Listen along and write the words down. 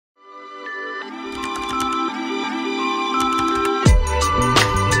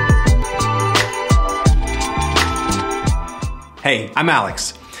Hey, I'm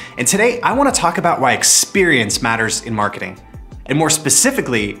Alex, and today I want to talk about why experience matters in marketing, and more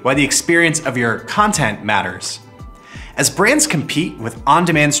specifically, why the experience of your content matters. As brands compete with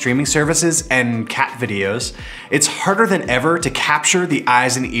on-demand streaming services and cat videos, it's harder than ever to capture the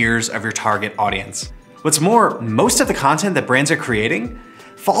eyes and ears of your target audience. What's more, most of the content that brands are creating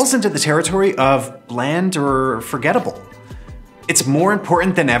falls into the territory of bland or forgettable. It's more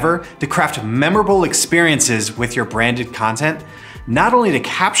important than ever to craft memorable experiences with your branded content, not only to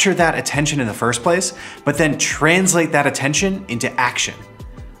capture that attention in the first place, but then translate that attention into action.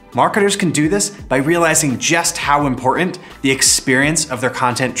 Marketers can do this by realizing just how important the experience of their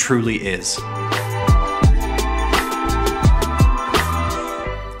content truly is.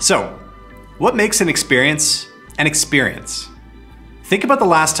 So, what makes an experience an experience? Think about the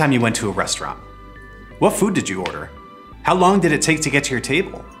last time you went to a restaurant. What food did you order? How long did it take to get to your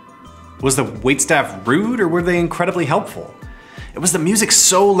table? Was the waitstaff rude or were they incredibly helpful? Was the music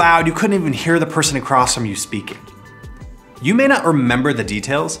so loud you couldn't even hear the person across from you speaking? You may not remember the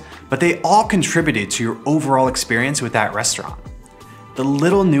details, but they all contributed to your overall experience with that restaurant. The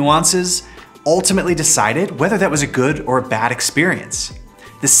little nuances ultimately decided whether that was a good or a bad experience.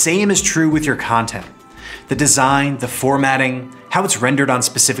 The same is true with your content. The design, the formatting, how it's rendered on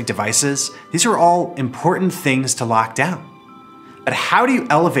specific devices, these are all important things to lock down. But how do you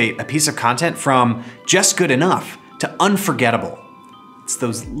elevate a piece of content from just good enough to unforgettable? It's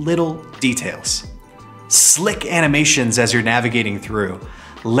those little details. Slick animations as you're navigating through,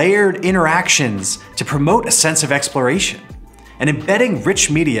 layered interactions to promote a sense of exploration, and embedding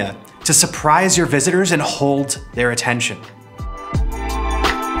rich media to surprise your visitors and hold their attention.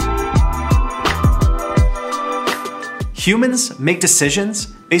 Humans make decisions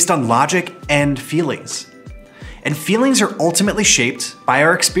based on logic and feelings. And feelings are ultimately shaped by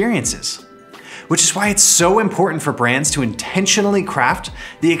our experiences, which is why it's so important for brands to intentionally craft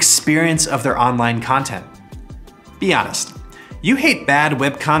the experience of their online content. Be honest, you hate bad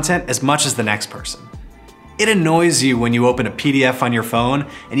web content as much as the next person. It annoys you when you open a PDF on your phone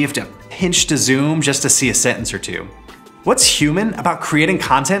and you have to pinch to zoom just to see a sentence or two. What's human about creating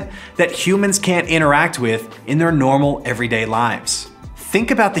content that humans can't interact with in their normal everyday lives? Think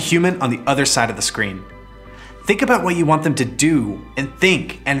about the human on the other side of the screen. Think about what you want them to do and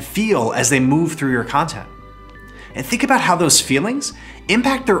think and feel as they move through your content. And think about how those feelings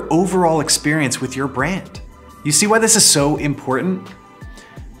impact their overall experience with your brand. You see why this is so important?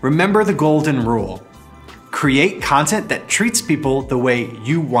 Remember the golden rule. Create content that treats people the way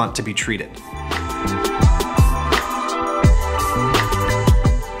you want to be treated.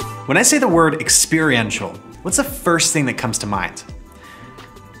 When I say the word experiential, what's the first thing that comes to mind?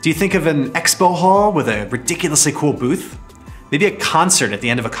 Do you think of an expo hall with a ridiculously cool booth? Maybe a concert at the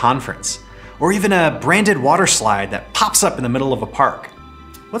end of a conference? Or even a branded water slide that pops up in the middle of a park?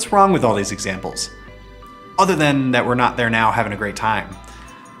 What's wrong with all these examples? Other than that we're not there now having a great time.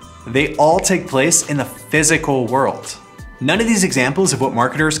 They all take place in the physical world. None of these examples of what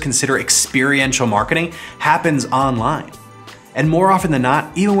marketers consider experiential marketing happens online. And more often than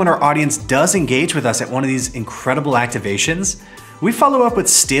not, even when our audience does engage with us at one of these incredible activations, we follow up with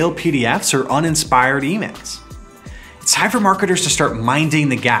stale PDFs or uninspired emails. It's time for marketers to start minding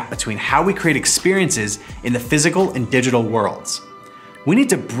the gap between how we create experiences in the physical and digital worlds. We need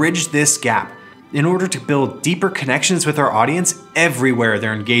to bridge this gap in order to build deeper connections with our audience everywhere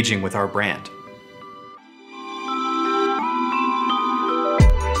they're engaging with our brand.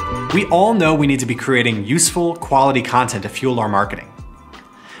 We all know we need to be creating useful, quality content to fuel our marketing.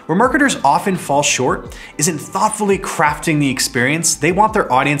 Where marketers often fall short is in thoughtfully crafting the experience they want their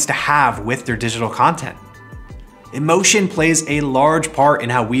audience to have with their digital content. Emotion plays a large part in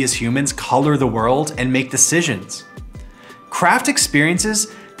how we as humans color the world and make decisions. Craft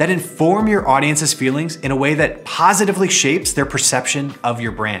experiences that inform your audience's feelings in a way that positively shapes their perception of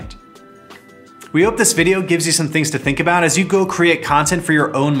your brand. We hope this video gives you some things to think about as you go create content for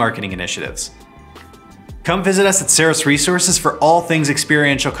your own marketing initiatives. Come visit us at Ceros Resources for all things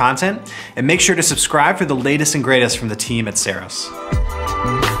experiential content, and make sure to subscribe for the latest and greatest from the team at Ceros.